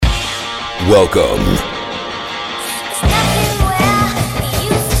Welcome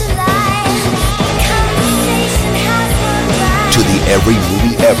to the Every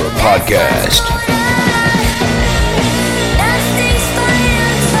Movie Ever podcast.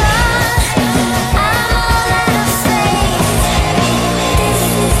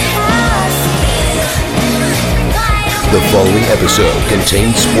 The following episode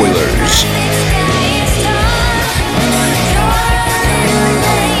contains spoilers.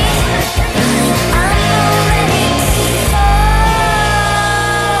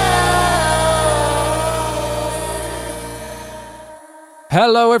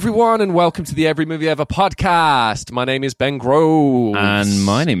 Hello, everyone, and welcome to the Every Movie Ever podcast. My name is Ben Groves. And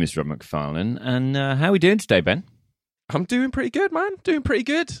my name is Rob McFarlane. And how are we doing today, Ben? I'm doing pretty good, man. Doing pretty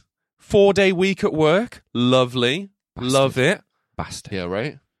good. 4-day week at work. Lovely. Bastard. Love it. Bastard. Yeah,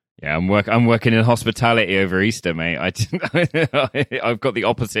 right? Yeah, I'm working in hospitality over Easter, mate. I've got the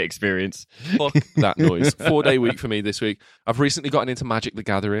opposite experience. Fuck that noise. 4-day week for me this week. I've recently gotten into Magic the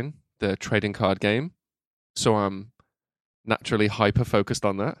Gathering, the trading card game. So I'm naturally hyper-focused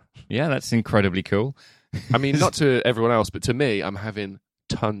on that. Yeah, that's incredibly cool. I mean, not to everyone else, but to me, I'm having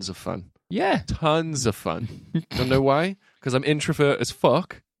tons of fun. Yeah. Tons of fun. Don't know why? Because I'm introvert as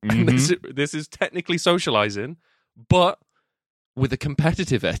fuck. And this is technically socializing, but with a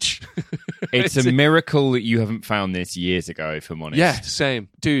competitive edge. It's a miracle that you haven't found this years ago, if I'm honest. Yeah, same.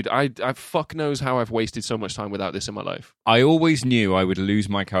 Dude, I fuck knows how I've wasted so much time without this in my life. I always knew I would lose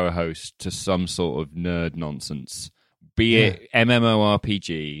my co-host to some sort of nerd nonsense, be it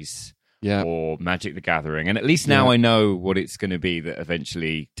MMORPGs or Magic the Gathering. And at least now I know what it's going to be that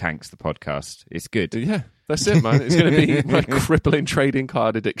eventually tanks the podcast. It's good. Yeah, that's it, man. It's going to be my crippling trading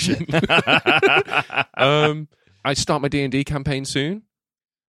card addiction. I start my D&D campaign soon.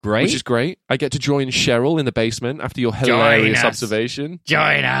 Great. Which is great. I get to join Cheryl in the basement after your hilarious observation.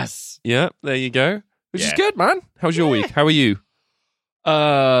 Join us. Yeah, there you go. Which is good, man. How's your week? How are you?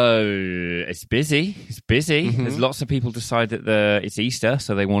 It's busy. It's busy. Mm-hmm. There's lots of people decide that it's Easter,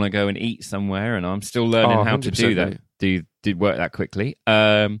 so they want to go and eat somewhere, and I'm still learning how to do that. Do work that quickly.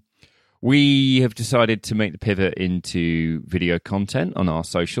 We have decided to make the pivot into video content on our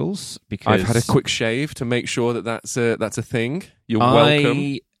socials because I've had a quick shave to make sure that that's a thing. You're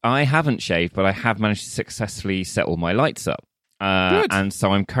welcome. I haven't shaved, but I have managed to successfully settle my lights up, and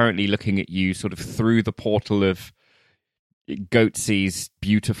so I'm currently looking at you sort of through the portal of Goatsee's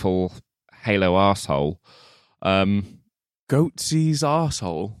beautiful Halo arsehole. Goatsee's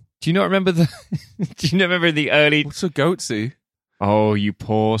arsehole? Do you not remember the? Do you not remember the early? What's a Goatsee? Oh, you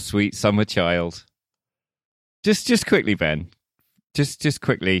poor sweet summer child. Just quickly, Ben. Just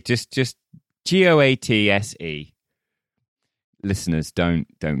quickly. Just GOATSE. Listeners, don't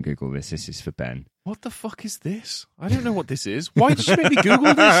Google this. This is for Ben. What the fuck is this? I don't know what this is. Why did you make me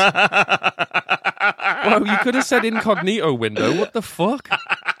Google this? Well, you could have said incognito window. What the fuck?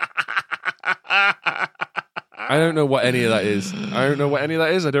 I don't know what any of that is. I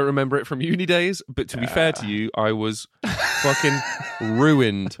don't remember it from uni days. But to be fair to you, I was fucking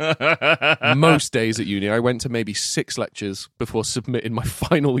ruined most days at uni. I went to maybe 6 lectures before submitting my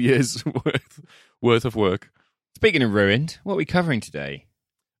final year's worth of work. Speaking of ruined, what are we covering today?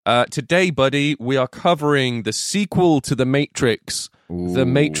 Today, buddy, we are covering the sequel to The Matrix. Ooh. The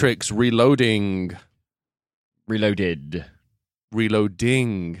Matrix Reloading. Reloading.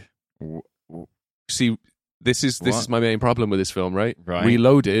 See, this is my main problem with this film, right? Right.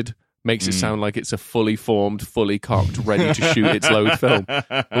 Reloaded makes it sound like it's a fully formed, fully cocked, ready to shoot its load film.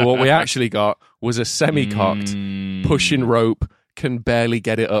 But what we actually got was a semi-cocked, pushing rope, can barely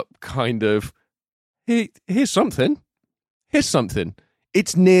get it up kind of, here's something. It's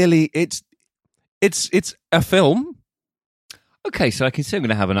a film. Okay, so I can see I'm going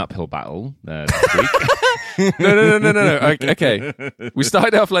to have an uphill battle this week. No. Okay. We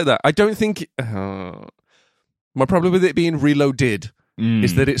started off like that. I don't think... my problem with it being reloaded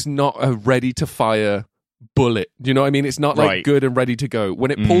is that it's not a ready-to-fire bullet. Do you know what I mean? It's not like good and ready to go.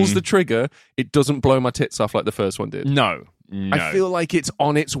 When it pulls the trigger, it doesn't blow my tits off like the first one did. No. I feel like it's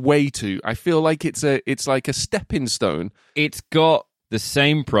on its way to. I feel like it's like a stepping stone. It's got the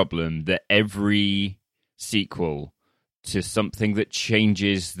same problem that every sequel to something that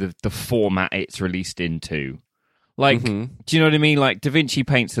changes the format it's released into. Like, do you know what I mean? Like, Da Vinci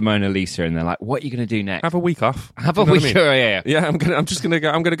paints the Mona Lisa, and they're like, "What are you going to do next? Have a week off. Have a week. Yeah. I'm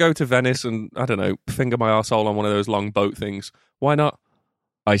gonna go to Venice and I don't know, finger my arsehole on one of those long boat things. Why not?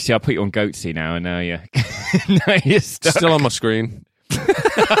 I see. I'll put you on Goatsy now, and now you're stuck. Still on my screen.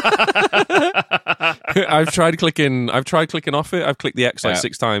 I've tried clicking off it. I've clicked the X like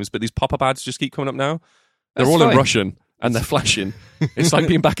 6 times, but these pop-up ads just keep coming up now. They're all in Russian. and they're flashing. It's like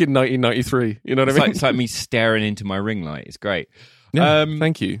being back in 1993. You know what I mean? It's like me staring into my ring light. It's great. Yeah,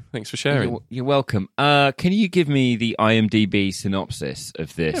 thank you. Thanks for sharing. You're welcome. Can you give me the IMDb synopsis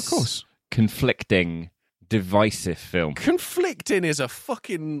of this? Yeah, of course. Conflicting, divisive film. Conflicting is a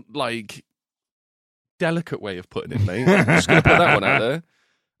fucking, like, delicate way of putting it, mate. I'm just going to put that one out there.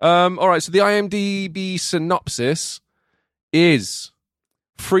 All right, so the IMDb synopsis is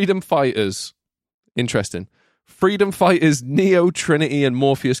Freedom Fighters. Interesting. Freedom Fighters Neo, Trinity, and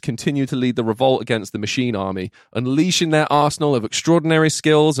Morpheus continue to lead the revolt against the Machine Army, unleashing their arsenal of extraordinary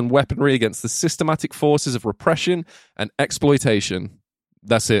skills and weaponry against the systematic forces of repression and exploitation.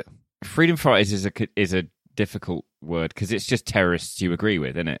 That's it. Freedom Fighters is a difficult word because it's just terrorists you agree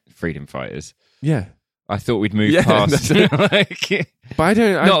with, isn't it? Freedom Fighters. Yeah. I thought we'd move past. But I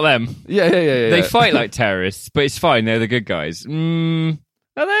don't. Not them. Yeah. They fight like terrorists, but it's fine. They're the good guys. Are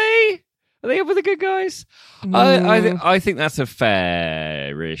they? Are they over the good guys? I think that's a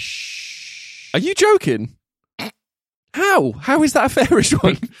fairish. Are you joking? How? How is that a fairish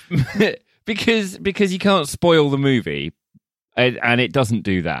one? because you can't spoil the movie, and it doesn't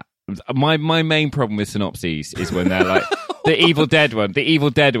do that. My main problem with synopses is when they're like the Evil Dead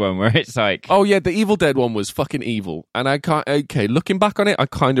one, where it's like, oh yeah, the Evil Dead one was fucking evil, and I can't. Okay, looking back on it, I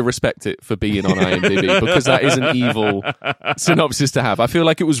kind of respect it for being on IMDb because that is an evil synopsis to have. I feel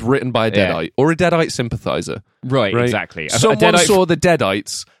like it was written by a Deadite or a Deadite sympathizer. Right? Exactly. Someone saw the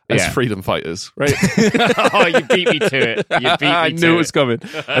Deadites as freedom fighters, right? Oh, you beat me to it. I knew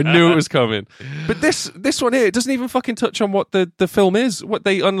it was coming. But this one here, it doesn't even fucking touch on what the film is. What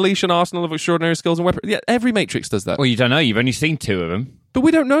they unleash an arsenal of extraordinary skills and weapons. Yeah, every Matrix does that. Well, you don't know. You've only seen 2 of them. But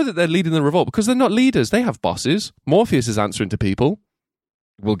we don't know that they're leading the revolt because they're not leaders. They have bosses. Morpheus is answering to people.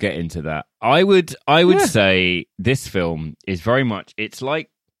 We'll get into that. I would say this film is very much. It's like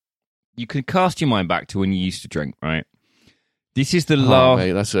you can cast your mind back to when you used to drink, right? This is the last...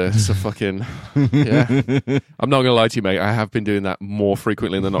 mate, that's a fucking... Yeah. I'm not going to lie to you, mate. I have been doing that more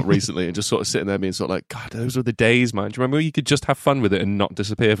frequently than not recently and just sort of sitting there being sort of like, God, those were the days, man. Do you remember you could just have fun with it and not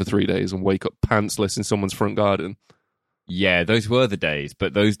disappear for 3 days and wake up pantsless in someone's front garden? Yeah, those were the days,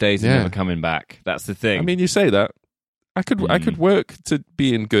 but those days are never coming back. That's the thing. I mean, you say that. I could work to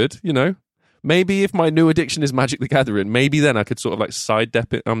being good, you know? Maybe if my new addiction is Magic the Gathering, maybe then I could sort of like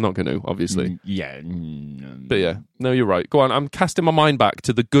side-dep it. I'm not going to, obviously. Yeah. But yeah, no, you're right. Go on, I'm casting my mind back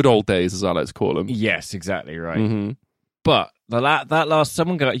to the good old days, as I like to call them. Yes, exactly right. Mm-hmm. But that last,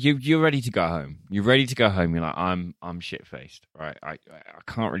 someone got you're ready to go home. You're ready to go home. You're like, I'm shit-faced, right? I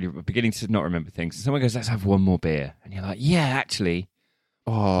can't really, I'm beginning to not remember things. And someone goes, let's have one more beer. And you're like, yeah, actually.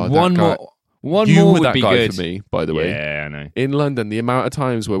 Oh, one more. One you more were would that be guy good for me, by the way. Yeah, I know. In London, the amount of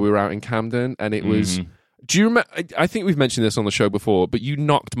times where we were out in Camden and it was... Do you remember... I think we've mentioned this on the show before, but you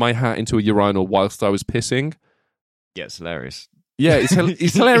knocked my hat into a urinal whilst I was pissing. Yeah, it's hilarious. Yeah,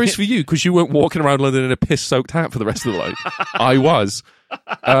 it's hilarious for you because you weren't walking around London in a piss-soaked hat for the rest of the night. I was.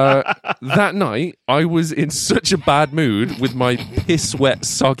 That night, I was in such a bad mood with my piss-wet,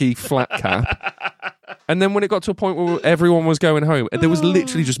 soggy flat cap. And then when it got to a point where everyone was going home, and there was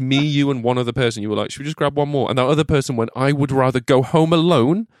literally just me, you, and one other person, you were like, should we just grab one more? And that other person went, I would rather go home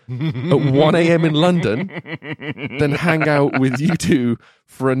alone at 1 a.m. in London than hang out with you two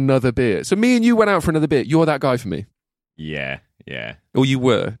for another beer. So me and you went out for another beer. You're that guy for me. Yeah. Or you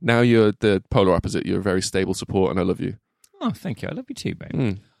were. Now you're the polar opposite. You're a very stable support, and I love you. Oh, thank you. I love you too,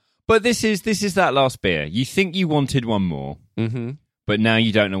 babe. But this is that last beer. You think you wanted one more, but now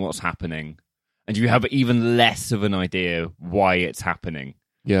you don't know what's happening. And you have even less of an idea why it's happening.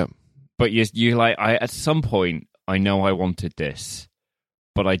 Yeah. But you're like, at some point, I know I wanted this,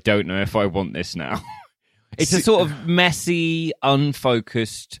 but I don't know if I want this now. It's a sort of messy,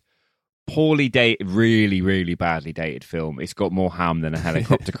 unfocused, poorly dated, really, really badly dated film. It's got more ham than a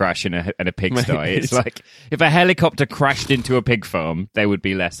helicopter crash and a pigsty. It's like, if a helicopter crashed into a pig farm, there would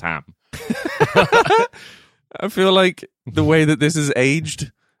be less ham. I feel like the way that this is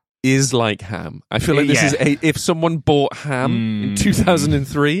aged is like ham. I feel like this is if someone bought ham in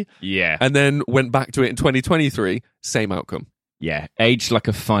 2003 and then went back to it in 2023, same outcome. Yeah, aged like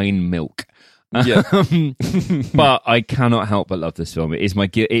a fine milk. Yeah. But I cannot help but love this film. It's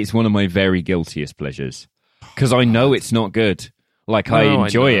one of my very guiltiest pleasures because I know it's not good. Like, I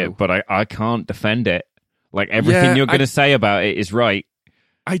enjoy it, but I can't defend it. Like, everything you're going to say about it is right.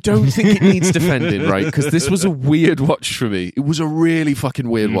 I don't think it needs defending, right? Because this was a weird watch for me. It was a really fucking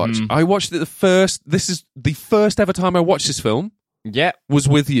weird watch. I watched it this is the first ever time I watched this film. Yeah. Was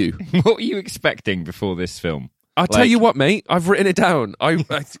with you. What were you expecting before this film? I'll tell you what, mate. I've written it down.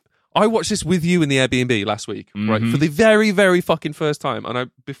 I watched this with you in the Airbnb last week, right? For the very, very fucking first time.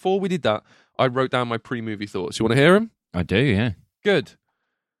 And before we did that, I wrote down my pre-movie thoughts. You want to hear them? I do, yeah. Good.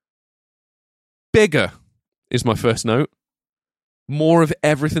 Bigger is my first note. More of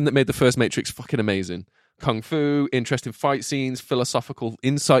everything that made the first Matrix fucking amazing. Kung fu, interesting fight scenes, philosophical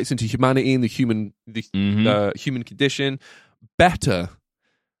insights into humanity and the human condition. Better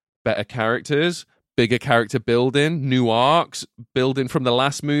characters, bigger character building, new arcs, building from the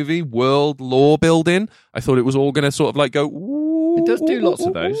last movie, world lore building. I thought it was all going to sort of like go. Ooh, it does do lots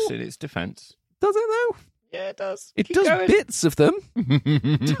of those in its defense. Does it though? Yeah, it does. It does bits of them.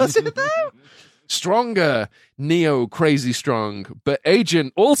 Does it though? Stronger, Neo crazy strong, but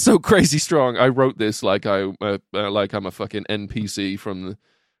Agent also crazy strong. I wrote this like I'm a fucking NPC from the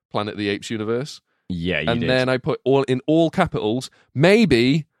Planet of the Apes universe. Yeah, you and did. then I put all capitals.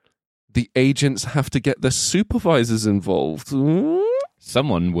 Maybe the agents have to get the supervisors involved.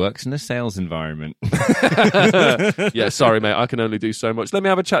 Someone works in a sales environment. Yeah, sorry, mate. I can only do so much. Let me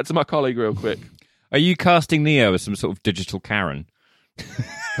have a chat to my colleague real quick. Are you casting Neo as some sort of digital Karen?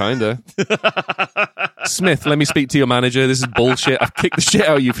 Kinda. Smith, let me speak to your manager. This is bullshit. I've kicked the shit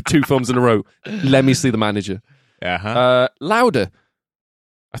out of you for 2 films in a row. Let me see the manager. Louder.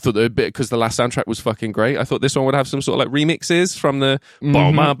 I thought that a bit, because the last soundtrack was fucking great. I thought this one would have some sort of like remixes from the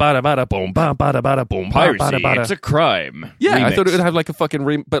boom ba bada bada boom ba bada bada boom ba bada bada. It's a crime. Yeah, remix. I thought it would have like a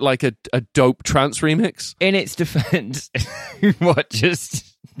fucking but like a dope trance remix. In its defense, what just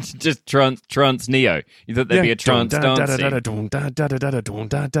trance Neo? You thought there'd be a trance dance scene?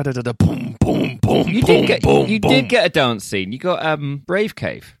 You did get a dance scene. You got Rave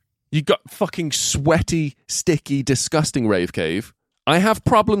Cave. You got fucking sweaty, sticky, disgusting Rave Cave. I have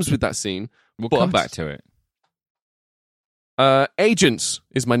problems with that scene. We'll come back to it. Agents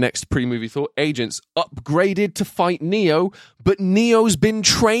is my next pre-movie thought. Agents upgraded to fight Neo, but Neo's been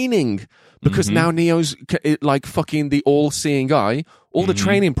training because now Neo's like fucking the all-seeing eye. All the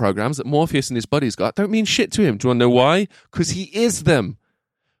training programs that Morpheus and his buddies got don't mean shit to him. Do you want to know why? Because he is them.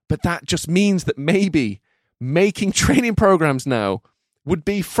 But that just means that maybe making training programs now would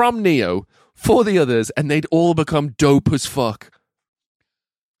be from Neo for the others, and they'd all become dope as fuck.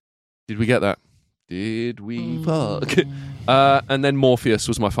 Did we get that? Did we fuck? And then Morpheus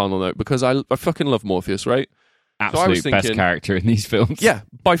was my final note, because I fucking love Morpheus, right? Absolute best character in these films. Yeah,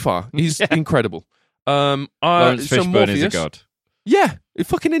 by far. He's incredible. Lawrence Fishburne is a god. Yeah, it's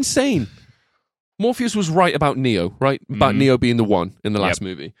fucking insane. Morpheus was right about Neo, right? About Neo being the one in the last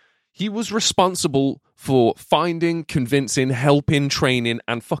movie. He was responsible for finding, convincing, helping, training,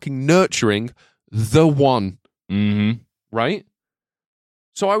 and fucking nurturing the one. Right?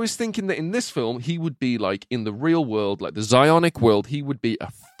 So I was thinking that in this film, he would be like in the real world, like the Zionic world, he would be a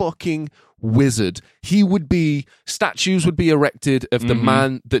fucking wizard. He would be, statues would be erected of the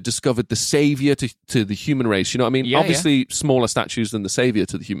man that discovered the savior to the human race. You know what I mean? Yeah, obviously, smaller statues than the savior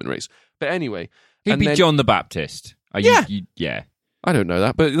to the human race. But anyway. He'd be John the Baptist. Yeah. Yeah. I don't know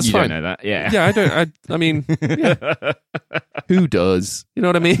that, but that's fine. You don't know that, yeah. Yeah, I mean, yeah. Who does? You know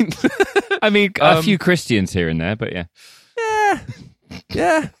what I mean? I mean, a few Christians here and there, but yeah.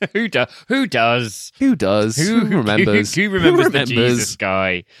 Yeah. Who does? Who remembers? Who remembers the Jesus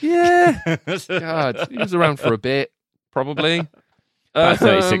guy? Yeah. God, he was around for a bit, probably. About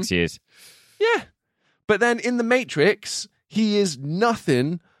 36 years. Yeah. But then in The Matrix, he is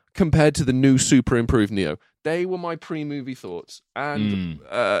nothing compared to the new super improved Neo. They were my pre-movie thoughts. And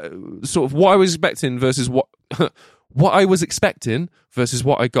sort of what I was expecting versus what I was expecting versus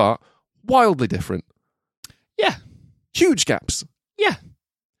what I got, wildly different. Yeah. Huge gaps. Yeah.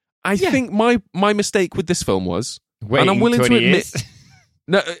 I think my mistake with this film was, waiting, and I'm willing to admit, years.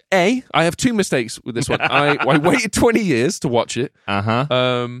 No, I have two mistakes with this one. I waited 20 years to watch it.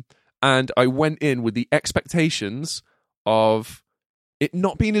 And I went in with the expectations of it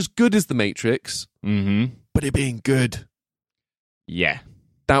not being as good as The Matrix, but it being good. Yeah.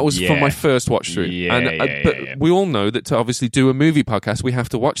 That was from my first watch through. But we all know that to obviously do a movie podcast, we have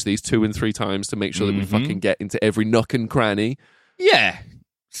to watch these 2 and 3 times to make sure that we fucking get into every nook and cranny. Yeah.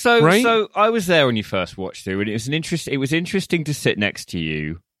 So right? So I was there when you first watched through, and it was interesting to sit next to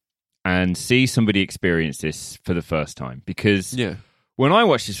you and see somebody experience this for the first time. Because when I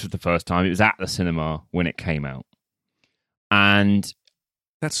watched this for the first time, it was at the cinema when it came out. And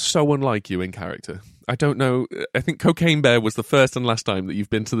that's so unlike you in character. I don't know. I think Cocaine Bear was the first and last time that you've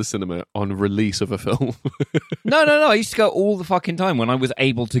been to the cinema on release of a film. No. I used to go all the fucking time when I was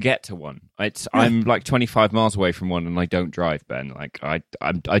able to get to one. I'm like 25 miles away from one, and I don't drive, Ben. Like I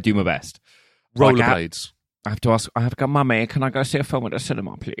do my best. Rollerblades. I have to ask. I have to go, Mummy, can I go see a film at the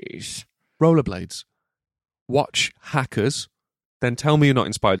cinema, please? Rollerblades. Watch Hackers. Then tell me you're not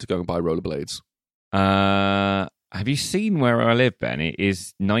inspired to go and buy rollerblades. Have you seen where I live, Ben? It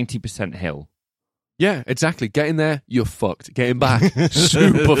is 90% hill. Yeah, exactly. Get in there, you're fucked. Getting back,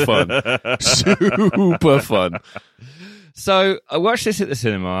 super fun. Super fun. So I watched this at the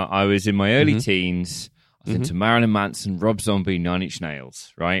cinema. I was in my early teens. I was into Marilyn Manson, Rob Zombie, Nine Inch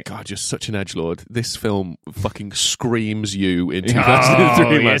Nails, right? God, you're such an edgelord. This film fucking screams you in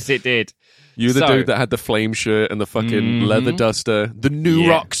 2003, man. Yes, it did. You're the dude that had the flame shirt and the fucking leather duster. The New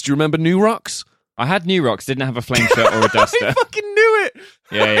Rocks. Do you remember New Rocks? I had New Rocks, didn't have a flame shirt or a duster. I fucking knew it.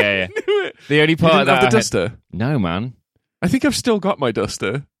 Yeah. Knew it. The only part You of didn't that have the duster? No, man. I think I've still got my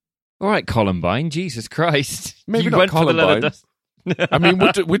duster. All right, Columbine. Jesus Christ. Maybe you not went Columbine. For the leather duster. I mean,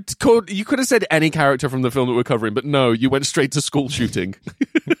 you could have said any character from the film that we're covering, but no, you went straight to school shooting.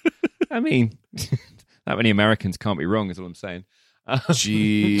 I mean, that many Americans can't be wrong, is all I'm saying.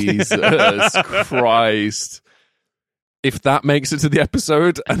 Jesus Christ. If that makes it to the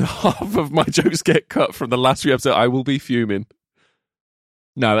episode and half of my jokes get cut from the last few episodes, I will be fuming.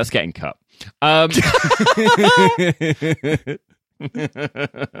 No, that's getting cut. I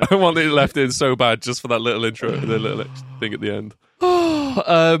want it left in so bad just for that little intro, the little thing at the end.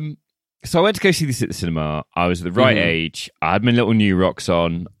 So I went to go see this at the cinema. I was at the right age. I had my little New Rocks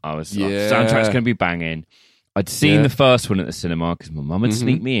on. I was soundtrack's going to be banging. I'd seen the first one at the cinema because my mum had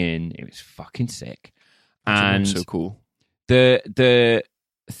sneaked me in. It was fucking sick. And so cool. The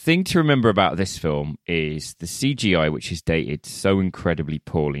thing to remember about this film is the CGI, which is dated so incredibly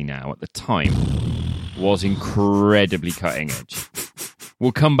poorly now, at the time was incredibly cutting edge.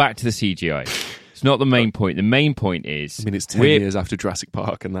 We'll come back to the CGI. It's not the main point. The main point is... I mean, it's 10 years after Jurassic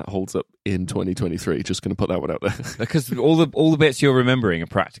Park, and that holds up in 2023. Just going to put that one out there. Because all the bits you're remembering are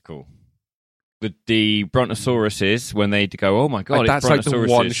practical. The brontosauruses, when they go, oh my God, that's like the brontosauruses.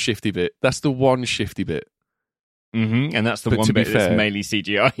 one shifty bit. That's the one shifty bit. Mm-hmm. And that's the But one to be bit that's fair, mainly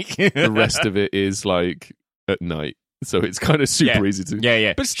CGI. The rest of it is like at night. So it's kind of super easy to...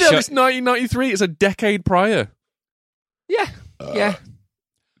 Yeah. But still, it's 1993. It's a decade prior. Yeah. That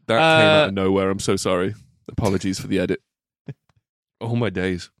came out of nowhere. I'm so sorry. Apologies for the edit. Oh, my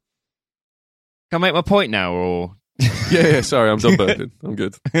days. Can I make my point now, or... Yeah, sorry, I'm done burping. I'm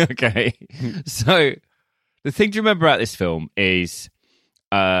good. Okay. So, the thing to remember about this film is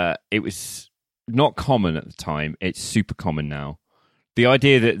it was not common at the time. It's super common now. The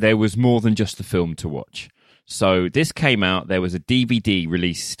idea that there was more than just the film to watch. So, this came out. There was a DVD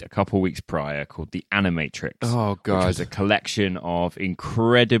released a couple of weeks prior called The Animatrix. Oh, God. Which was a collection of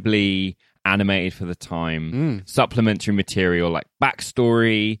incredibly animated for the time supplementary material like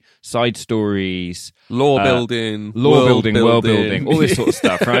backstory, side stories, lore building, world building, all this sort of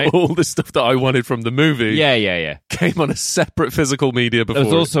stuff, right? All the stuff that I wanted from the movie. Yeah. Came on a separate physical media before.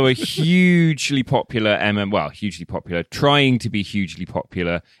 There was also a hugely popular trying to be hugely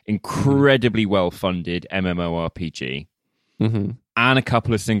popular, incredibly well-funded MMORPG, and a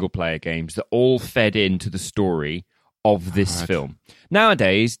couple of single-player games that all fed into the story of this film.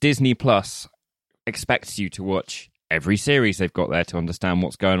 Nowadays, Disney Plus expects you to watch every series they've got there to understand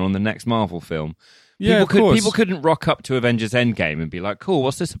what's going on in the next Marvel film. People couldn't rock up to Avengers Endgame and be like, cool,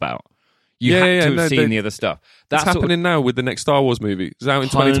 what's this about? You had to have seen the other stuff. That's happening now with the next Star Wars movie. It's out in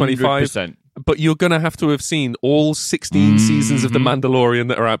 2025. 100%. But you're going to have to have seen all 16 seasons of The Mandalorian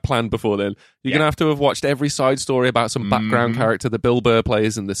that are out planned before then. You're going to have watched every side story about some background character that Bill Burr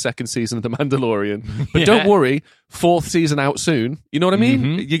plays in the second season of The Mandalorian. But don't worry, fourth season out soon. You know what I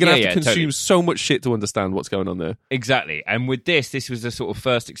mean? You're going to have to consume so much shit to understand what's going on there. Exactly. And with this was the sort of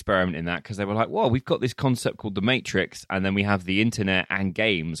first experiment in that, because they were like, well, we've got this concept called the Matrix, and then we have the internet and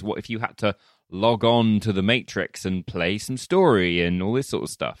games. What if you had to log on to the Matrix and play some story and all this sort of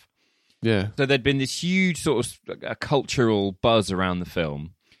stuff? Yeah. So there'd been this huge sort of a cultural buzz around the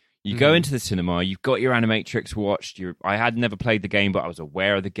film. You go into the cinema, you've got your Animatrix watched. I had never played the game, but I was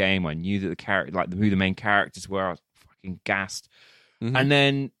aware of the game. I knew that the character, like who the main characters were. I was fucking gassed. And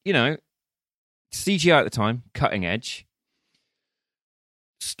then, CGI at the time, cutting edge.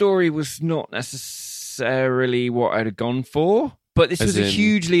 Story was not necessarily what I'd have gone for, but this was a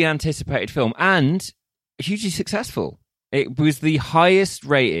hugely anticipated film and hugely successful. It was the highest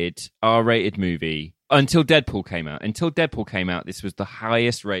rated R-rated movie until Deadpool came out. Until Deadpool came out, this was the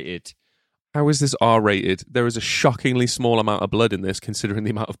highest rated. How is this R-rated? There is a shockingly small amount of blood in this, considering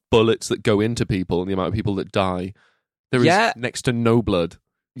the amount of bullets that go into people and the amount of people that die. There is next to no blood.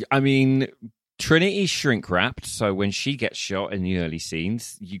 I mean, Trinity's shrink-wrapped, so when she gets shot in the early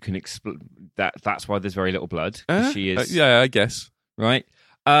scenes, you can that's why there's very little blood. She is, I guess. Right?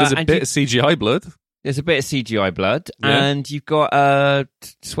 There's a bit of CGI blood. There's a bit of CGI blood, and you've got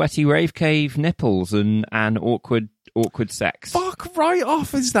sweaty rave cave nipples and awkward sex. Fuck right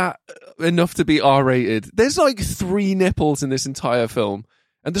off! Is that enough to be R-rated? There's like 3 nipples in this entire film,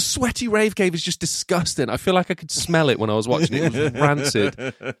 And the sweaty rave cave is just disgusting. I feel like I could smell it when I was watching it. It was rancid.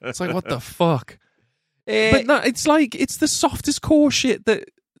 It's like, what the fuck? But no, it's like, it's the softest core shit that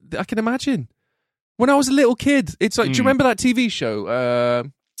I can imagine. When I was a little kid, it's like, do you remember that TV show?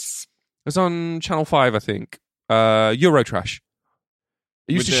 It was on Channel 5, I think. Eurotrash.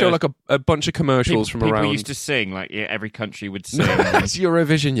 It used to show like a bunch of commercials from around. People used to sing, like every country would sing. It's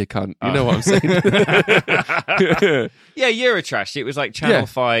Eurovision, you cunt. You know what I'm saying? Yeah, Eurotrash. It was like Channel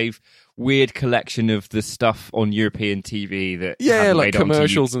 5, weird collection of the stuff on European TV that like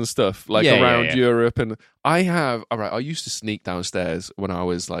commercials and stuff like around Europe. And I used to sneak downstairs when I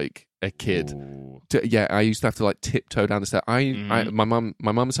was like a kid. I used to have to like tiptoe down the stairs.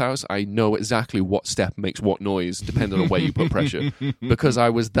 My mum's house, I know exactly what step makes what noise depending on where you put pressure because I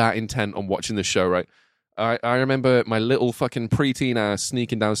was that intent on watching the show, right? I remember my little fucking preteen ass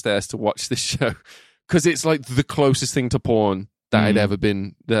sneaking downstairs to watch this show because it's like the closest thing to porn that I'd ever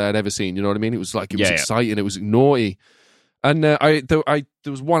seen. You know what I mean? It was like, it was exciting. It was naughty. And there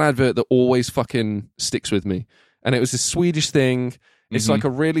was one advert that always fucking sticks with me. And it was this Swedish thing. It's like a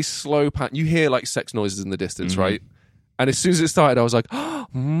really slow pan. You hear like sex noises in the distance, right? And as soon as it started, I was like,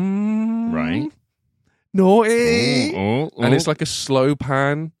 right. Naughty. And it's like a slow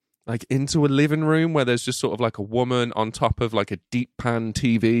pan, like into a living room where there's just sort of like a woman on top of like a deep pan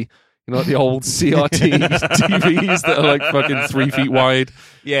TV. You know, like the old CRT TVs that are like fucking 3 feet wide.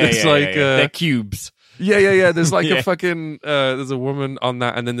 They're cubes. Yeah. There's like a fucking, there's a woman on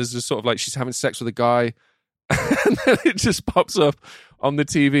that, and then there's just sort of like she's having sex with a guy, and then it just pops up on the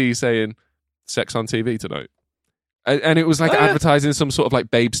TV saying, sex on TV tonight. And it was like advertising some sort of like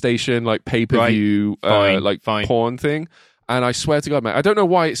babe station, like pay-per-view, porn thing. And I swear to God, mate, I don't know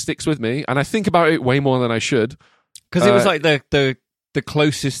why it sticks with me, and I think about it way more than I should. Because it was like the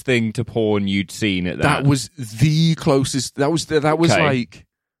closest thing to porn you'd seen at that. That was the closest. That was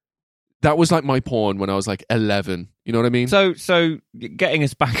like my porn when I was like 11. You know what I mean? So getting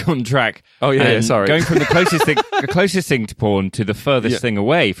us back on track. Oh yeah, sorry. Going from the closest thing to porn to the furthest thing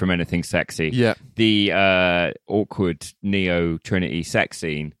away from anything sexy. Yeah. The awkward Neo Trinity sex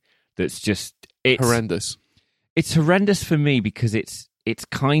scene. That's just horrendous. It's horrendous for me because it's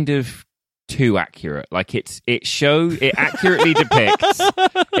kind of too accurate. Like it accurately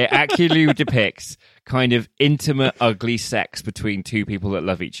depicts kind of intimate, ugly sex between two people that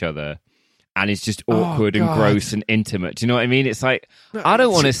love each other, and it's just awkward and gross and intimate. Do you know what I mean? It's like, I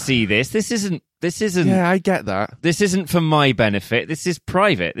don't want to see this. This isn't. Yeah, I get that. This isn't for my benefit. This is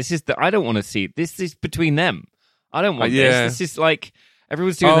private. I don't want to see. This is between them. I don't want this. This is like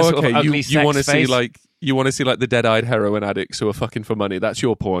everyone's doing this sort of ugly sex face. You want to see like the dead-eyed heroin addicts who are fucking for money. That's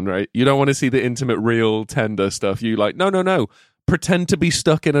your porn, right? You don't want to see the intimate, real, tender stuff. You like, no. Pretend to be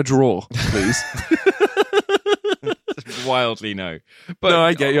stuck in a drawer, please. Wildly no. But no,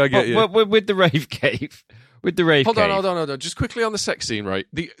 I get you. But with the rave cave. Hold on. Just quickly on the sex scene, right?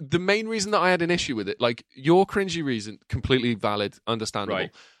 The main reason that I had an issue with it, like your cringy reason, completely valid, understandable. Right.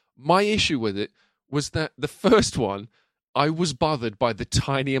 My issue with it was that the first one, I was bothered by the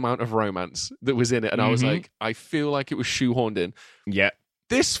tiny amount of romance that was in it. And I was like, I feel like it was shoehorned in. Yeah.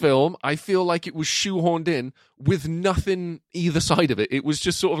 This film, I feel like it was shoehorned in with nothing either side of it. It was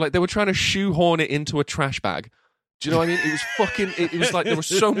just sort of like they were trying to shoehorn it into a trash bag. Do you know what I mean? It was fucking, it was like there was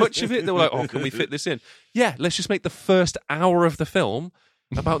so much of it. They were like, can we fit this in? Yeah, let's just make the first hour of the film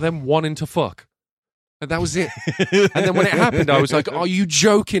about them wanting to fuck. And that was it. And then when it happened, I was like, are you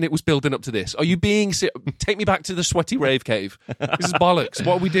joking it was building up to this? Are you being... Take me back to the sweaty rave cave. This is bollocks.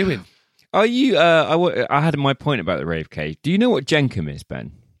 What are we doing? Are you... I had my point about the rave cave. Do you know what Jenkum is,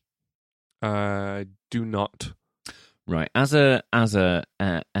 Ben? Do not. Right. As a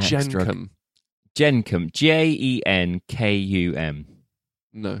Jenkum. Jenkum. Jenkum.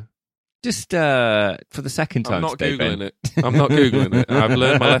 No. Just for the second time I'm not today, Googling Ben. it. I'm not Googling it. I've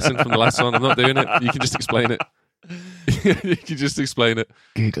learned my lesson from the last one. I'm not doing it. You can just explain it. You can just explain it.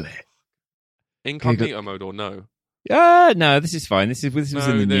 Google it. Incognito mode or no? No, this is fine. This was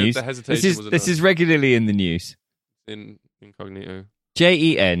in the news. The hesitation this is regularly in the news. In incognito.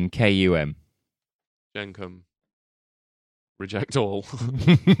 Jenkum. Jenkum. Reject all.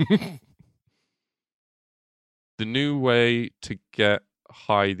 The new way to get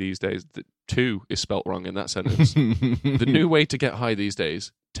high these days. The two is spelt wrong in that sentence. The new way to get high these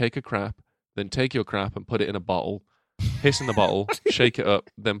days: take a crap, then take your crap and put it in a bottle, piss in the bottle, shake it up,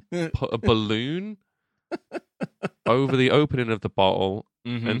 then put a balloon over the opening of the bottle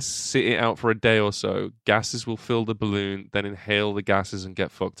and sit it out for a day or so. Gases will fill the balloon, then inhale the gases and get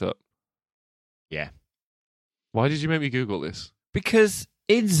fucked up. Yeah. Why did you make me Google this? Because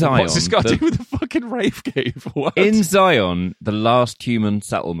In Zion, what's this got to do with the fucking rave cave? What? in Zion, the last human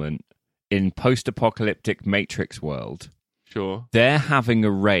settlement in post-apocalyptic Matrix world, Sure. they're having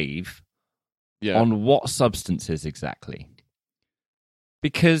a rave Yeah. on what substances exactly?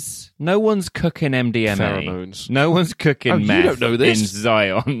 Because no one's cooking MDMA. Pheromones. No one's cooking You meth don't know this. in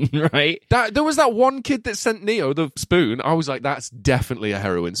Zion, right? There was that one kid that sent Neo the spoon. I was like, that's definitely a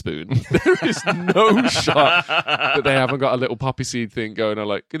heroin spoon. There is no shot that they haven't got a little poppy seed thing going on.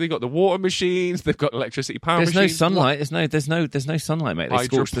 Like, they got the water machines, they've got electricity power There's machines. no sunlight. There's no sunlight, mate. They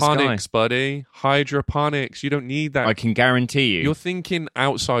scorch the sky. Hydroponics, buddy. Hydroponics. You don't need that. I can guarantee you. You're thinking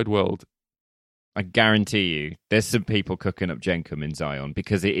outside world. I guarantee you, there's some people cooking up Jenkum in Zion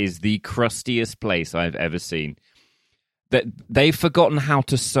because it is the crustiest place I've ever seen. That they've forgotten how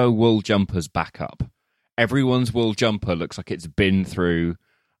to sew wool jumpers back up. Everyone's wool jumper looks like it's been through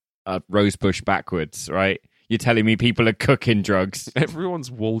a rose bush backwards, right? You're telling me people are cooking drugs.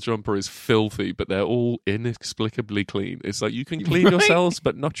 Everyone's wool jumper is filthy, but they're all inexplicably clean. It's like, you can clean yourselves,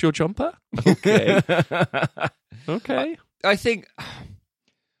 but not your jumper? Okay. Okay. I think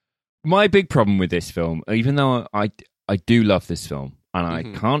my big problem with this film, even though I do love this film, and I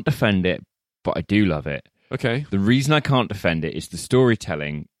can't defend it, but I do love it. Okay. The reason I can't defend it is the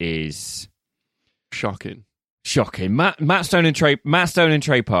storytelling is Shocking. Matt Stone and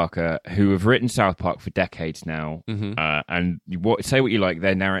Trey Parker, who have written South Park for decades now, and say what you like,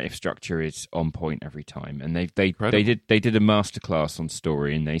 their narrative structure is on point every time. And they did a masterclass on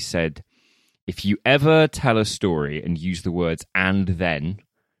story, and they said, if you ever tell a story and use the words "and then,"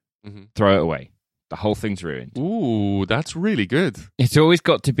 throw it away. The whole thing's ruined. Ooh, that's really good. It's always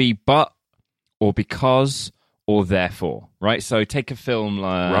got to be but, or because, or therefore, right? So take a film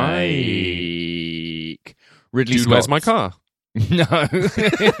like Ridley Dude, Scott's Where's My Car? No.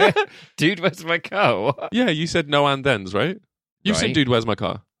 Dude, Where's My Car? What? Yeah, you said no and thens, right? You said Right. Dude, Where's My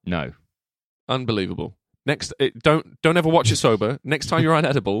Car? No. Unbelievable. Next, don't ever watch it sober. Next time you're on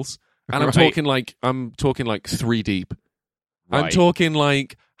edibles, and I'm Right. talking like 3 deep. I'm Right. talking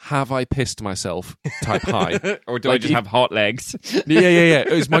like, have I pissed myself type high. Or do I just have hot legs? Yeah.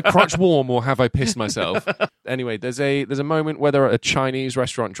 Is my crotch warm or have I pissed myself? Anyway, there's a moment where they're at a Chinese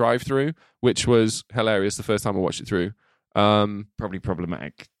restaurant drive-through, which was hilarious the first time I watched it through. Probably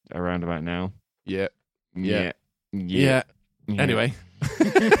problematic around about now. Yeah. Yeah. Anyway.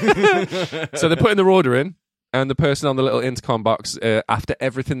 So they're putting their order in, and the person on the little intercom box, after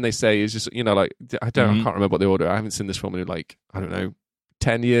everything they say, is just, like, I can't remember what they order. I haven't seen this film in like, I don't know,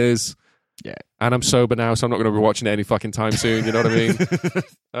 10 years. Yeah. And I'm sober now, so I'm not going to be watching it any fucking time soon. You know what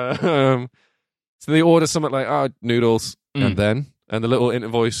I mean? So they order something like, noodles, and then, and the little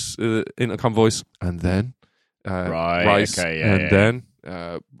intercom voice, and then, rice, then,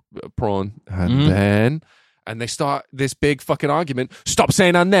 prawn, and then, and they start this big fucking argument. Stop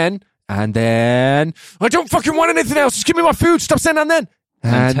saying and then, I don't fucking want anything else. Just give me my food. Stop saying and then.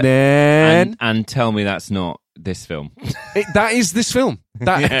 And tell me that's not this film. That is this film.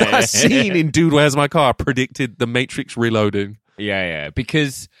 That scene in Dude, Where's My Car predicted the Matrix Reloading. Yeah.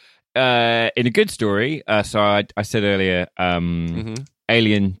 Because in a good story, so I said earlier,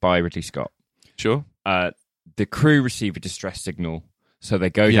 Alien by Ridley Scott. Sure. The crew receive a distress signal, so they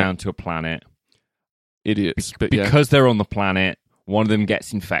go down to a planet. Idiots. Because they're on the planet, one of them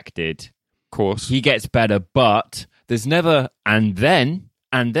gets infected. Of course. He gets better, but there's never and then.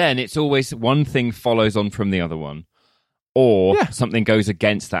 It's always one thing follows on from the other one. Or something goes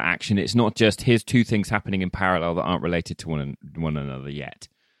against that action. It's not just here's two things happening in parallel that aren't related to one another yet.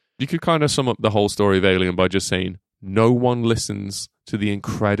 You could kind of sum up the whole story of Alien by just saying, no one listens to the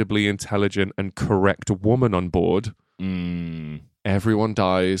incredibly intelligent and correct woman on board. Everyone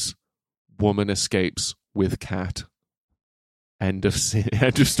dies. Woman escapes with cat. End of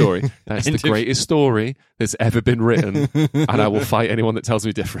story. That's the greatest story that's ever been written, and I will fight anyone that tells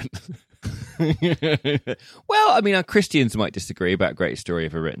me different. Well, I mean, our Christians might disagree about greatest story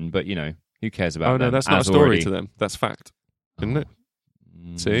ever written, but, who cares about them? Oh, no, that's not a story to them. That's fact. Isn't it?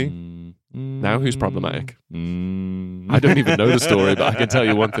 See? Now who's problematic? I don't even know the story, but I can tell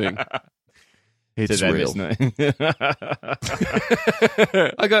you one thing. It's real. Isn't it?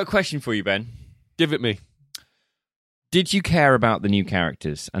 I got a question for you, Ben. Give it me. Did you care about the new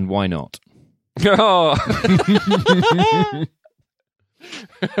characters, and why not? Oh.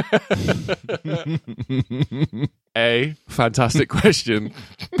 A, fantastic question.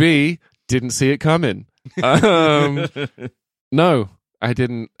 B, didn't see it coming. No, I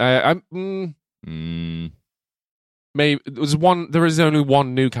didn't. Maybe there is only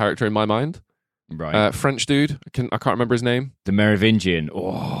one new character in my mind. Right. French dude. I can't remember his name. The Merovingian.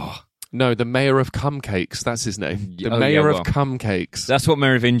 Oh. No, the mayor of Cumcakes. That's his name. The mayor of Cumcakes. That's what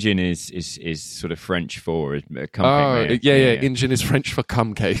Merovingian is sort of French for. Yeah. Indian is French for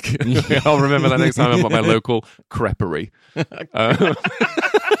cumcake. I'll remember that next time I'm at my local creperie.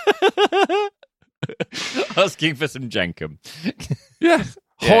 Asking for some jenkum. Yeah.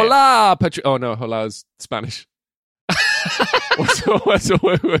 Hola, Oh no, hola is Spanish. what's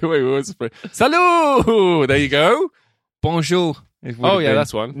Salut! There you go. Bonjour. Oh yeah,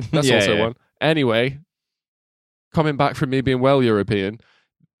 that's one. That's also one. Anyway, coming back from me being well European,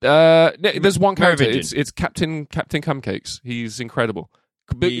 there's one character. It's Captain Cumcakes. He's incredible.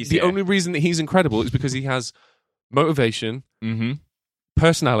 But the only reason that he's incredible is because he has motivation,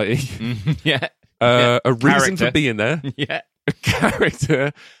 personality, a reason for being there, a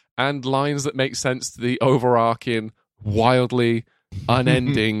character, and lines that make sense to the overarching, wildly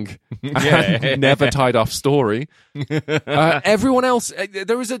unending, never tied off story. Everyone else,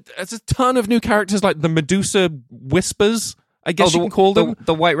 there's a ton of new characters like the Medusa Whispers, I guess you can call them.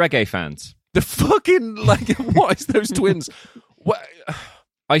 The white reggae fans. The fucking, what is those twins? What?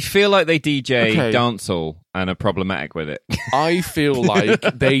 I feel like they DJ dancehall and are problematic with it. I feel like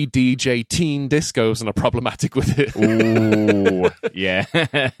they DJ teen discos and are problematic with it. Ooh, yeah.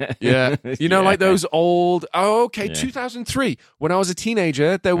 Yeah. You know, like those old... 2003. When I was a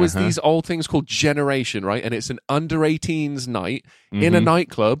teenager, there was these old things called Generation, right? And it's an under-18s night in a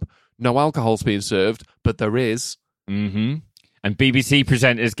nightclub. No alcohol's being served, but there is. Mm-hmm. And BBC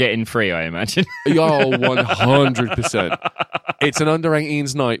presenters getting free, I imagine. 100%. It's an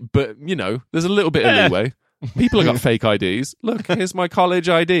under-18s night, but, you know, there's a little bit of leeway. People have got fake IDs. Look, here's my college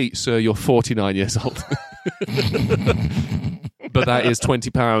ID. Sir, you're 49 years old. But that is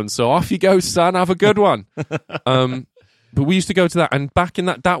 £20. So off you go, son. Have a good one. But we used to go to that, and back in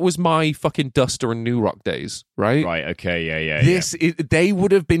that was my fucking Duster and New Rock days, right? Right, okay, yeah. They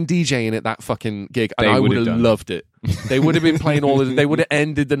would have been DJing at that fucking gig, and I would have loved it. They would have been playing they would have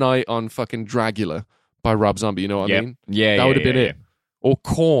ended the night on fucking Dragula by Rob Zombie, you know what I mean? Yeah, that would have been it. Or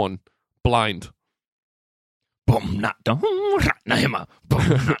Korn, Blind. That's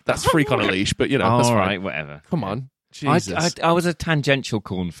Freak on a Leash, but you know, that's all fine. Right, whatever. Come on. Jesus. I was a tangential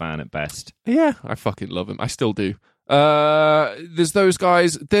Korn fan at best. Yeah, I fucking love him. I still do. There's those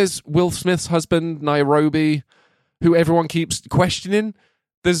guys. There's Will Smith's husband, Nairobi, who everyone keeps questioning.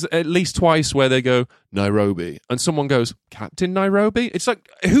 There's at least twice where they go, Nairobi, and someone goes, Captain Nairobi? It's like,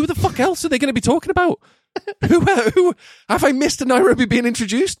 who the fuck else are they going to be talking about? Who have I missed a Nairobi being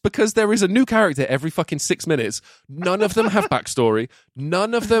introduced? Because there is a new character every fucking 6 minutes. None of them have backstory.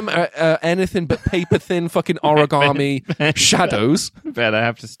 None of them are anything but paper thin fucking origami shadows. Ben, I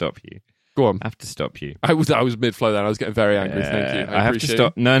have to stop you. Go on. I have to stop you. I was mid-flow then. I was getting very angry. Thank you. I have to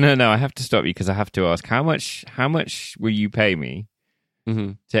stop. No. I have to stop you because I have to ask, how much will you pay me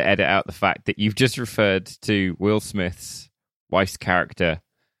to edit out the fact that you've just referred to Will Smith's wife's character,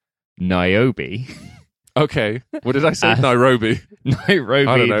 Niobe? Okay. What did I say? Nairobi. Nairobi,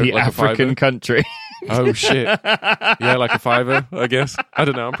 I don't know, the like African country. Oh, shit. Yeah, like a fiver, I guess. I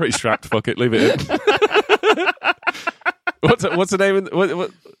don't know. I'm pretty strapped. Fuck it. Leave it in. What's the name?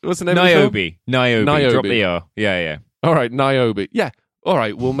 What's the name Niobe. of the film? Niobe. Drop the R. Yeah. All right, Niobe. Yeah. All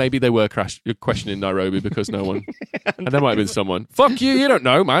right, well, maybe they were questioning Nairobi because no one... And there might have been someone. Fuck you don't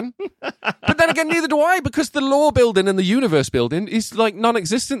know, man. But then again, neither do I, because the lore building and the universe building is, like,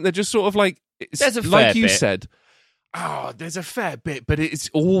 non-existent. They're just sort of like... There's a fair like you bit. said. Oh, there's a fair bit, but it's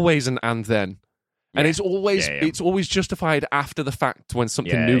always an and then. And it's always justified after the fact when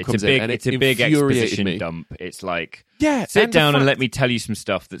something new comes in. And it's a big exposition me. dump. It's like, sit down and let me tell you some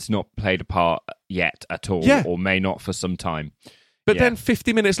stuff that's not played a part yet at all, or may not for some time. But then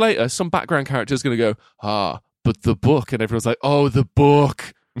 50 minutes later, some background character is going to go, but the book. And everyone's like, oh, the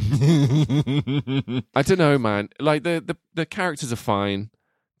book. I don't know, man. Like, the characters are fine.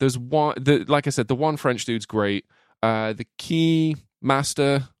 There's one, like I said, the one French dude's great. The key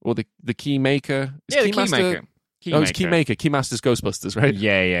master or the key maker. The key maker. It's key maker. Key master's Ghostbusters, right?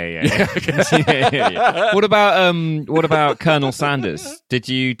 Yeah. Okay. What about Colonel Sanders? Did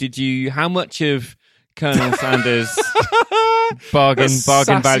you? How much of Colonel Sanders' bargain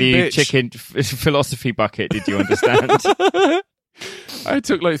value bitch. Chicken philosophy bucket did you understand? I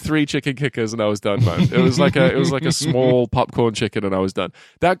took like 3 chicken kickers and I was done, man. It was like a small popcorn chicken and I was done.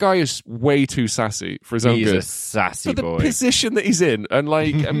 That guy is way too sassy for his own good. He's a sassy boy. For the position that he's in. And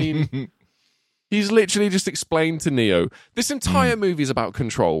like, I mean, he's literally just explained to Neo, this entire movie is about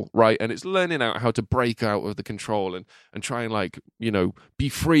control, right? And it's learning out how to break out of the control and try and, like, you know, be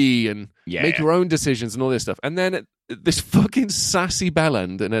free and make your own decisions and all this stuff. And then this fucking sassy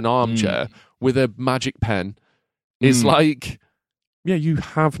bellend in an armchair with a magic pen is like... Yeah, you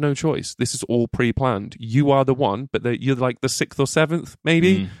have no choice. This is all pre-planned. You are the one, but you're like the 6th or 7th,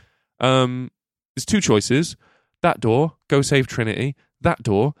 maybe. There's 2 choices. That door, go save Trinity. That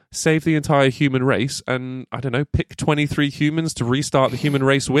door, save the entire human race. And, I don't know, pick 23 humans to restart the human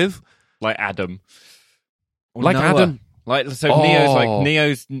race with. Like Adam. Or like Noah. Adam.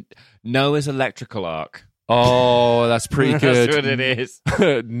 Neo's Noah's electrical arc. Oh, that's pretty good. That's what it is.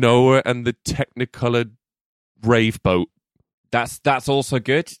 Noah and the Technicolor rave boat. That's also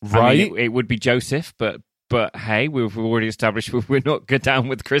good. Right? I mean, it would be Joseph, but hey, we've already established we're not good down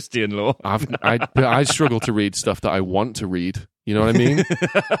with Christian law. I struggle to read stuff that I want to read. You know what I mean?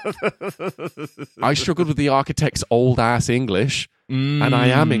 I struggled with the architect's old ass English, and I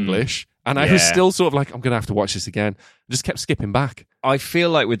am English, and I was still sort of like, I'm going to have to watch this again. I just kept skipping back. I feel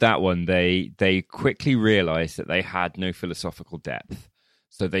like with that one, they quickly realized that they had no philosophical depth.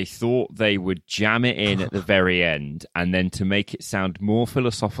 So they thought they would jam it in at the very end, and then to make it sound more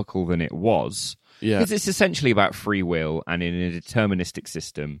philosophical than it was, because it's essentially about free will, and in a deterministic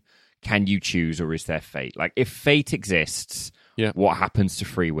system, can you choose or is there fate? Like, if fate exists, what happens to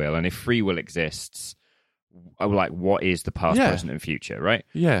free will? And if free will exists, like, what is the past, present, and future, right?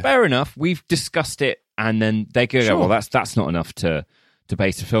 Yeah. Fair enough. We've discussed it, and then they go, well, that's not enough to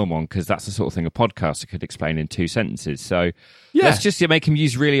base a film on, because that's the sort of thing a podcaster could explain in 2 sentences. So let's just make them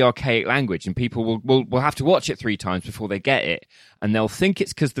use really archaic language, and people will have to watch it 3 times before they get it, and they'll think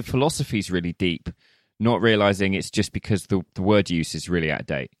it's because the philosophy's really deep, not realizing it's just because the word use is really out of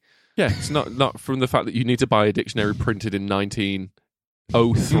date. Yeah, it's not from the fact that you need to buy a dictionary printed in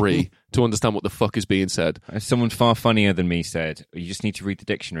 1903 to understand what the fuck is being said. Someone far funnier than me said, you just need to read the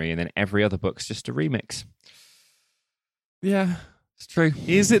dictionary, and then every other book's just a remix. Yeah. It's true.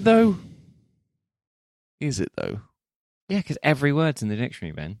 Is it though? Yeah, because every word's in the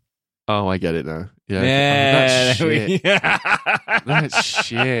dictionary, Ben. Oh, I get it now. Yeah. That's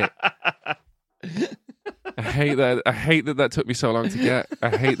shit. I hate that took me so long to get.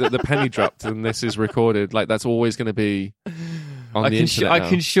 I hate that the penny dropped and this is recorded. Like, that's always going to be on the internet now. I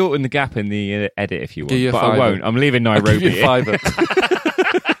can shorten the gap in the edit if you want, but I won't. I'm leaving Nairobi. I'll give you a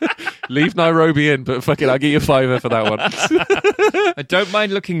 $5. Leave Nairobi in, but fuck it, I'll give you a $5 for that one. I don't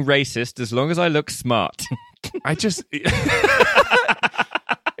mind looking racist as long as I look smart. It's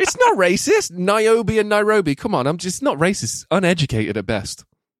not racist. Niobe and Nairobi. Come on, I'm just not racist. Uneducated at best.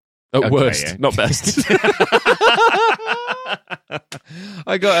 At worst, not best.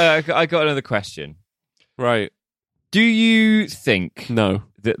 I got another question. Right. Do you think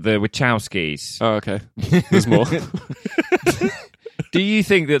that the Wachowskis... Oh, okay. There's more. Do you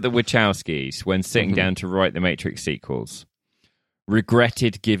think that the Wachowskis, when sitting down to write the Matrix sequels,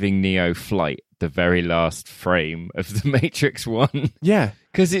 regretted giving Neo flight the very last frame of the Matrix 1? Yeah.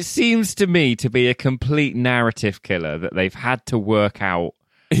 Because it seems to me to be a complete narrative killer that they've had to work out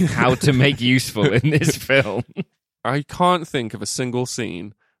how to make useful in this film. I can't think of a single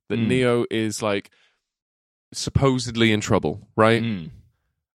scene that Neo is, like, supposedly in trouble, right? And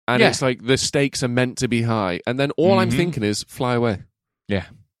it's like the stakes are meant to be high. And then all I'm thinking is, fly away. Yeah.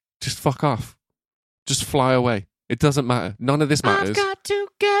 Just fuck off. Just fly away. It doesn't matter. None of this matters. I've got to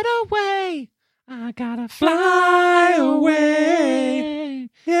get away. I gotta fly away.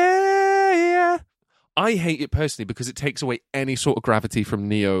 Yeah. I hate it personally because it takes away any sort of gravity from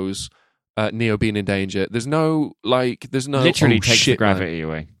Neo being in danger. There's no literally takes the gravity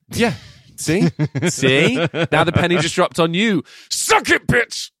away. Yeah. See? Now the penny just dropped on you. Suck it,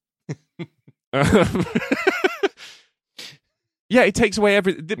 bitch. Yeah, it takes away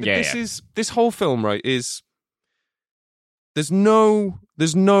everything. This whole film, right, is there's no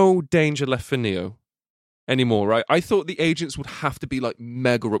danger left for Neo anymore, right? I thought the agents would have to be like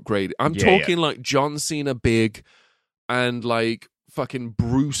mega upgraded. I'm talking like John Cena big and like fucking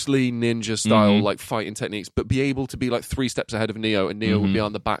Bruce Lee ninja style like fighting techniques, but be able to be like 3 steps ahead of Neo, and Neo would be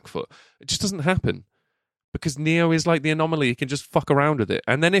on the back foot. It just doesn't happen. Because Neo is like the anomaly. He can just fuck around with it.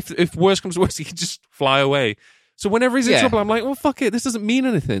 And then if worse comes to worse, he can just fly away. So whenever he's in trouble, I'm like, well, fuck it. This doesn't mean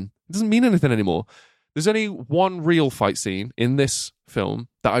anything. It doesn't mean anything anymore. There's only one real fight scene in this film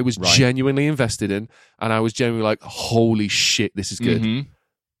that I was genuinely invested in. And I was genuinely like, holy shit, this is good.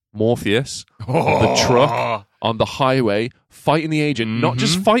 Morpheus, the truck, on the highway, fighting the agent. Not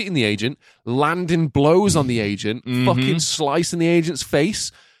just fighting the agent, landing blows on the agent, fucking slicing the agent's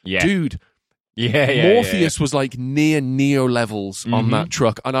face. Yeah. Dude. Morpheus was like near Neo levels on that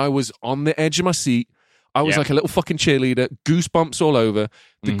truck, and I was on the edge of my seat. I was like a little fucking cheerleader, goosebumps all over.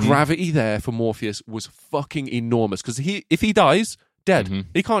 The gravity there for Morpheus was fucking enormous, because if he dies, dead.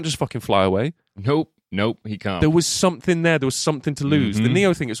 He can't just fucking fly away. Nope, he can't. There was something there. There was something to lose. The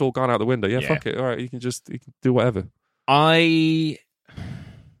Neo thing, it's all gone out the window. Yeah, fuck it. All right, you can do whatever. I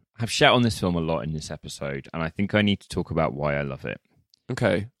have shat on this film a lot in this episode, and I think I need to talk about why I love it.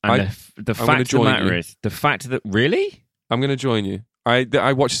 Okay. And the fact of the matter is, the fact that... Really? I'm going to join you.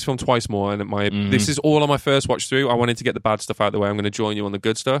 I watched this film twice more, and this is all on my first watch through. I wanted to get the bad stuff out of the way. I'm going to join you on the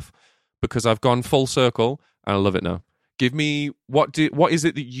good stuff because I've gone full circle, and I love it now. Give me... What is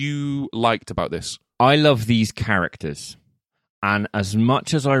it that you liked about this? I love these characters. And as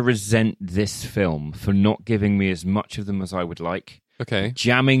much as I resent this film for not giving me as much of them as I would like,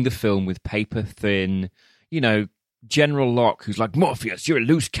 jamming the film with paper-thin, General Locke, who's like, Morpheus, you're a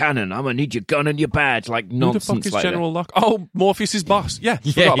loose cannon. I'm going to need your gun and your badge. Like, nonsense Who the fuck is like General that. Locke? Oh, Morpheus' boss. Yeah,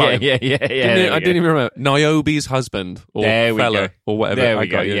 yeah. I didn't even remember. Niobe's husband or fella or whatever. There we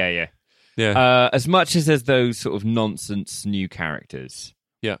go. You. Yeah. As much as there's those sort of nonsense new characters,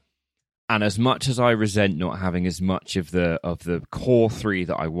 and as much as I resent not having as much of the core three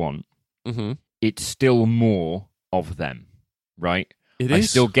that I want, it's still more of them, right? I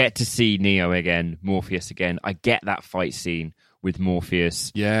still get to see Neo again, Morpheus again. I get that fight scene with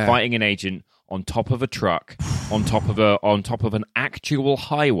Morpheus fighting an agent on top of a truck, on top of an actual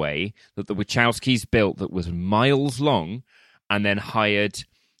highway that the Wachowskis built that was miles long, and then hired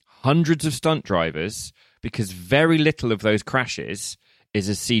hundreds of stunt drivers because very little of those crashes is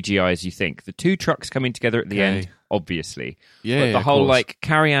as CGI as you think. The two trucks coming together at the end, obviously. But the whole,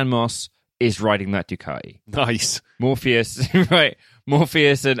 Carrie-Anne Moss is riding that Ducati. Nice. Morpheus, right?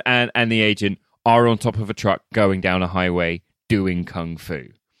 Morpheus and the agent are on top of a truck going down a highway doing kung fu.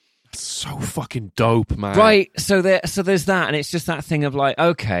 So fucking dope, man. Right. So there's that, and it's just that thing of like,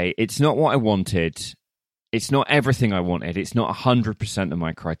 okay, it's not what I wanted. It's not everything I wanted. It's not 100% of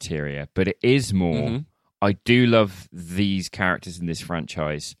my criteria, but it is more. I do love these characters in this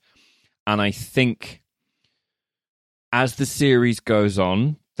franchise. And I think as the series goes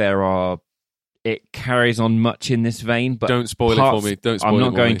on, it carries on much in this vein. But don't spoil it for me. I'm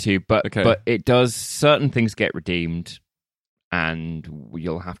not going to, but it does. Certain things get redeemed, and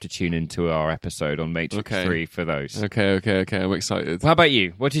you'll have to tune into our episode on Matrix 3 for those. Okay. I'm excited. How about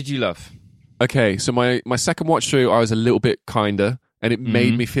you? What did you love? Okay, so my second watch through, I was a little bit kinder, and it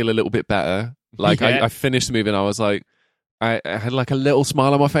made me feel a little bit better. Like, I finished the movie, and I was like, I had like a little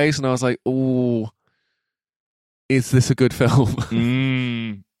smile on my face, and I was like, ooh, is this a good film?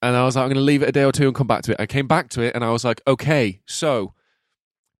 And I was like, I'm going to leave it a day or two and come back to it. I came back to it, and I was like, okay, so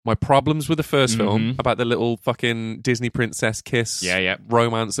my problems with the first film about the little fucking Disney princess kiss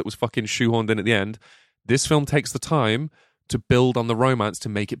romance that was fucking shoehorned in at the end, this film takes the time to build on the romance to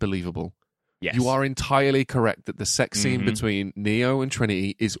make it believable. Yes. You are entirely correct that the sex scene between Neo and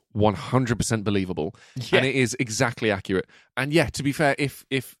Trinity is 100% believable. Yeah. And it is exactly accurate. And yeah, to be fair, if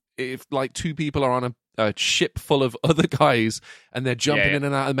like two people are on a ship full of other guys and they're jumping in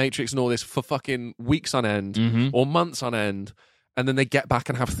and out of the Matrix and all this for fucking weeks on end or months on end, and then they get back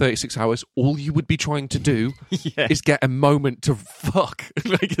and have 36 hours, all you would be trying to do is get a moment to fuck.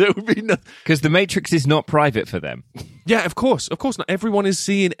 Like, there would be nothing. Because the Matrix is not private for them. Yeah, of course. Of course not. Everyone is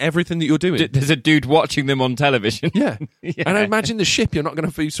seeing everything that you're doing. There's a dude watching them on television. Yeah. And I imagine the ship, you're not going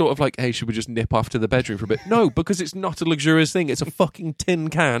to be sort of like, hey, should we just nip off to the bedroom for a bit? No, because it's not a luxurious thing. It's a fucking tin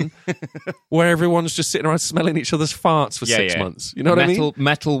can where everyone's just sitting around smelling each other's farts for 6 months. You know what I mean?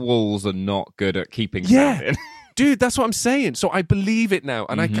 Metal walls are not good at keeping sound in. Dude, that's what I'm saying. So I believe it now,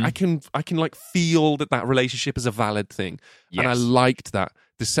 and I can like feel that relationship is a valid thing, and I liked that.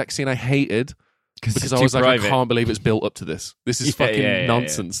 The sex scene I hated because I was like, I can't believe it's built up to this. This is fucking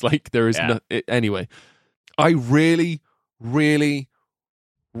nonsense. Like, there is no anyway. I really, really,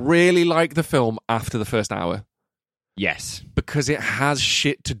 really like the film after the first hour. Yes, because it has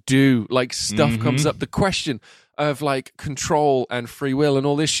shit to do. Like, stuff comes up. The question of like control and free will and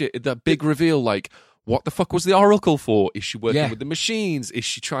all this shit. The big reveal, like, what the fuck was the Oracle for? Is she working with the machines? Is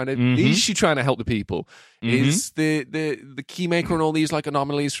she trying to help the people? Is the keymaker and all these like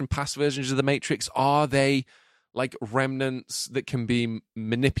anomalies from past versions of the Matrix, are they like remnants that can be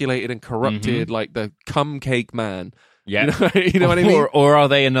manipulated and corrupted, like the cum cake man? Yeah, you know what I mean? Or are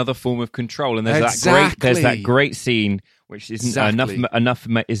they another form of control? And there's that great scene which isn't enough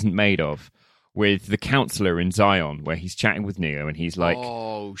isn't made of, with the counselor in Zion, where he's chatting with Neo and he's like,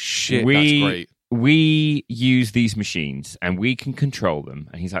 "Oh shit, that's great." We use these machines and we can control them.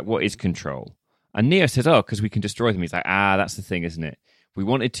 And he's like, what is control? And Neo says, oh, because we can destroy them. He's like, that's the thing, isn't it? If we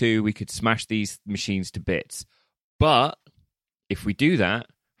wanted to, we could smash these machines to bits. But if we do that,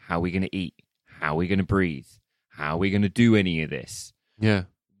 how are we going to eat? How are we going to breathe? How are we going to do any of this? Yeah.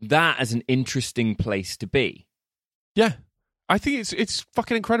 That is an interesting place to be. Yeah. I think it's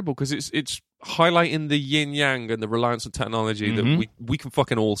fucking incredible because it's highlighting the yin yang and the reliance on technology that we can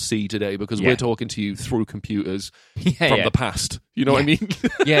fucking all see today because we're talking to you through computers from the past. You know what I mean?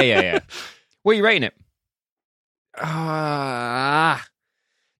 Yeah. What are you rating it?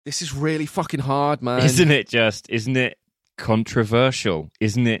 This is really fucking hard, man. Isn't it controversial?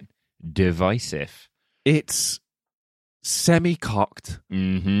 Isn't it divisive? It's semi-cocked,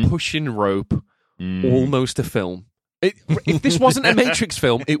 pushing rope, almost a film. If this wasn't a Matrix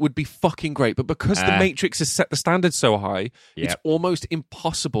film, it would be fucking great. But because the Matrix has set the standards so high, it's almost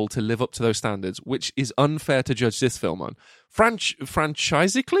impossible to live up to those standards, which is unfair to judge this film on.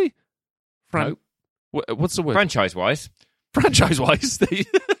 Franchisically? No. What's the word? Franchise-wise. Franchise-wise.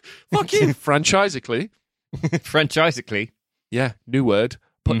 Fuck you. Franchisically. Franchisically. Yeah, new word.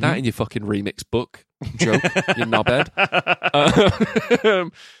 Put that in your fucking remix book. Joke, you knobhead.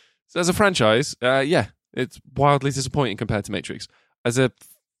 So as a franchise, it's wildly disappointing compared to Matrix. As a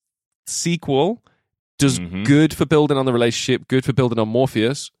sequel, does good for building on the relationship, good for building on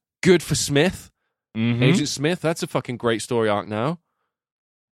Morpheus, good for Smith. Agent Smith, that's a fucking great story arc now.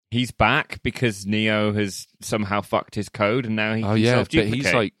 He's back because Neo has somehow fucked his code and now he can self-duplicate. But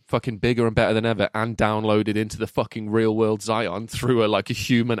he's like fucking bigger and better than ever and downloaded into the fucking real world Zion through a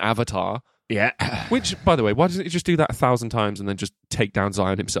human avatar. Yeah. Which, by the way, why doesn't he just do that 1,000 times and then just take down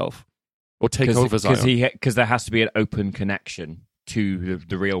Zion himself? Or take over Zion? Because there has to be an open connection to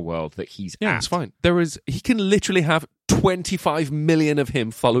the real world that he's at. Yeah, it's fine. He can literally have 25 million of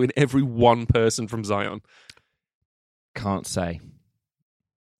him following every one person from Zion. Can't say.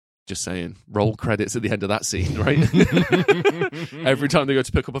 Just saying. Roll credits at the end of that scene, right? Every time they go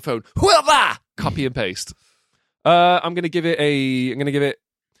to pick up a phone, whoever! Copy and paste. I'm gonna give it a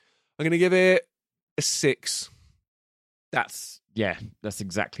 6. That's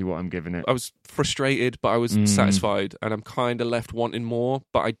exactly what I'm giving it. I was frustrated, but I was satisfied, and I'm kind of left wanting more,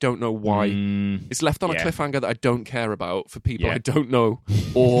 but I don't know why. It's left on a cliffhanger that I don't care about for people I don't know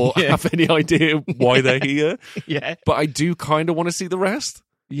or have any idea why they're here. But I do kind of want to see the rest.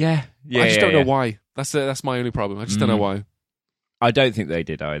 I just don't know why. That's my only problem. I just don't know why. I don't think they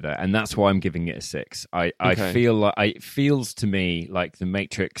did either, and that's why I'm giving it a 6. I feel like it feels to me like the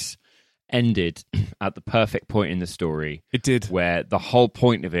Matrix ended at the perfect point in the story. It did. Where the whole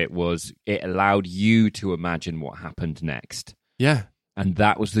point of it was it allowed you to imagine what happened next. Yeah. And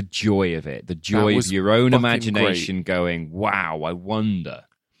that was the joy of it. The joy of your own imagination going, wow, I wonder.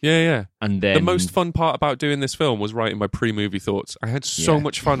 Yeah. And then the most fun part about doing this film was writing my pre-movie thoughts. I had so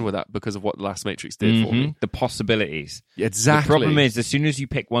much fun with that because of what The Last Matrix did for me. The possibilities. Exactly. The problem is, as soon as you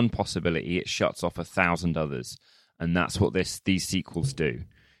pick one possibility, it shuts off 1,000 others. And that's what these sequels do.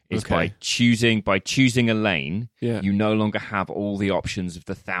 Is by choosing a lane, you no longer have all the options of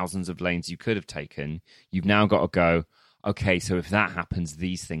the thousands of lanes you could have taken. You've now got to go, okay, so if that happens,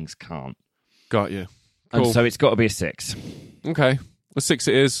 these things can't. Got you. Cool. And so it's got to be a 6. Okay. A 6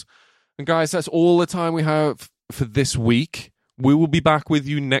 it is. And guys, that's all the time we have for this week. We will be back with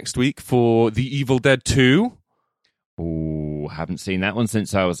you next week for The Evil Dead 2. Oh, haven't seen that one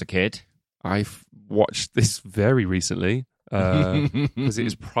since I was a kid. I've watched this very recently. Because it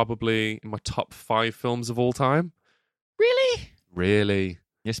is probably in my top 5 films of all time. Really?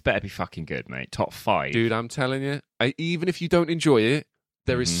 This better be fucking good, mate. Top 5. Dude, I'm telling you, even if you don't enjoy it,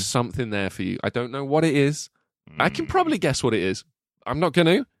 there is something there for you. I don't know what it is. I can probably guess what it is. I'm not going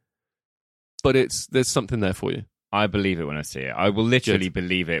to. But there's something there for you. I believe it when I see it. I will literally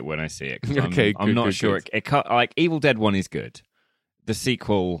believe it when I see it. I'm not sure. Good. It like Evil Dead 1 is good. The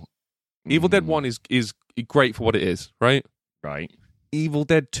sequel... Evil Dead 1 is great for what it is, right? Right. Evil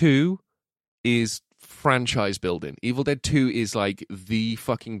Dead 2 is franchise building. Evil Dead 2 is like the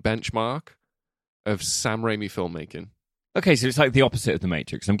fucking benchmark of Sam Raimi filmmaking. Okay, so it's like the opposite of The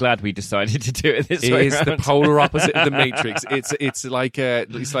Matrix. I'm glad we decided to do it this way. It is the polar opposite of The Matrix. It's like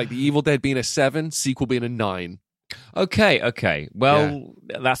the Evil Dead being a 7, sequel being a 9. Okay. Well,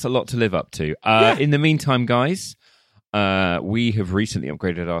 that's a lot to live up to. In the meantime, guys, we have recently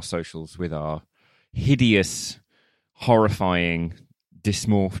upgraded our socials with our hideous, horrifying,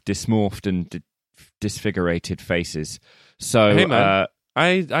 dysmorphed and disfigurated faces. So, hey man,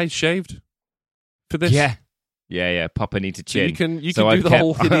 I shaved for this. Yeah. Papa needs a chin. So you can do the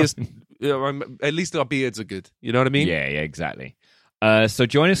whole hideous. At least our beards are good. You know what I mean? Yeah, exactly. So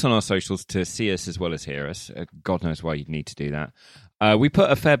join us on our socials to see us as well as hear us. God knows why you'd need to do that. We put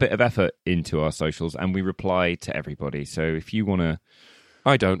a fair bit of effort into our socials and we reply to everybody. So if you want to...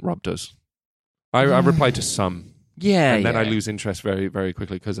 I don't. Rob does. I reply to some. Yeah, and then I lose interest very, very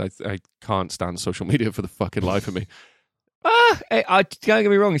quickly because I can't stand social media for the fucking life of me. Don't get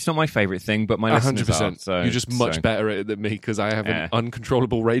me wrong, it's not my favourite thing, but my listeners 100%. are. So, You're just much better at it than me because I have an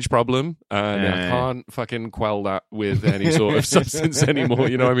uncontrollable rage problem and I can't fucking quell that with any sort of substance anymore.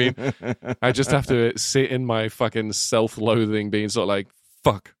 You know what I mean? I just have to sit in my fucking self-loathing being sort of like,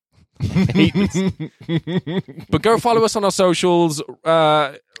 fuck. Hate this. But go follow us on our socials.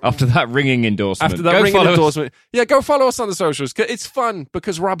 After that ringing endorsement. Yeah, go follow us on the socials. It's fun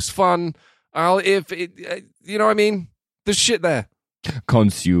because Rob's fun. You know what I mean? There's shit there.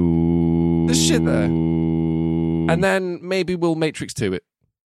 CONSUUUUME. There's shit there. And then maybe we'll Matrix 2 it.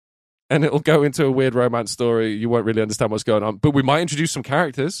 And it'll go into a weird romance story. You won't really understand what's going on. But we might introduce some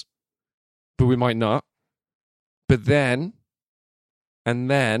characters. But we might not. But then... And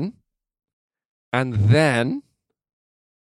then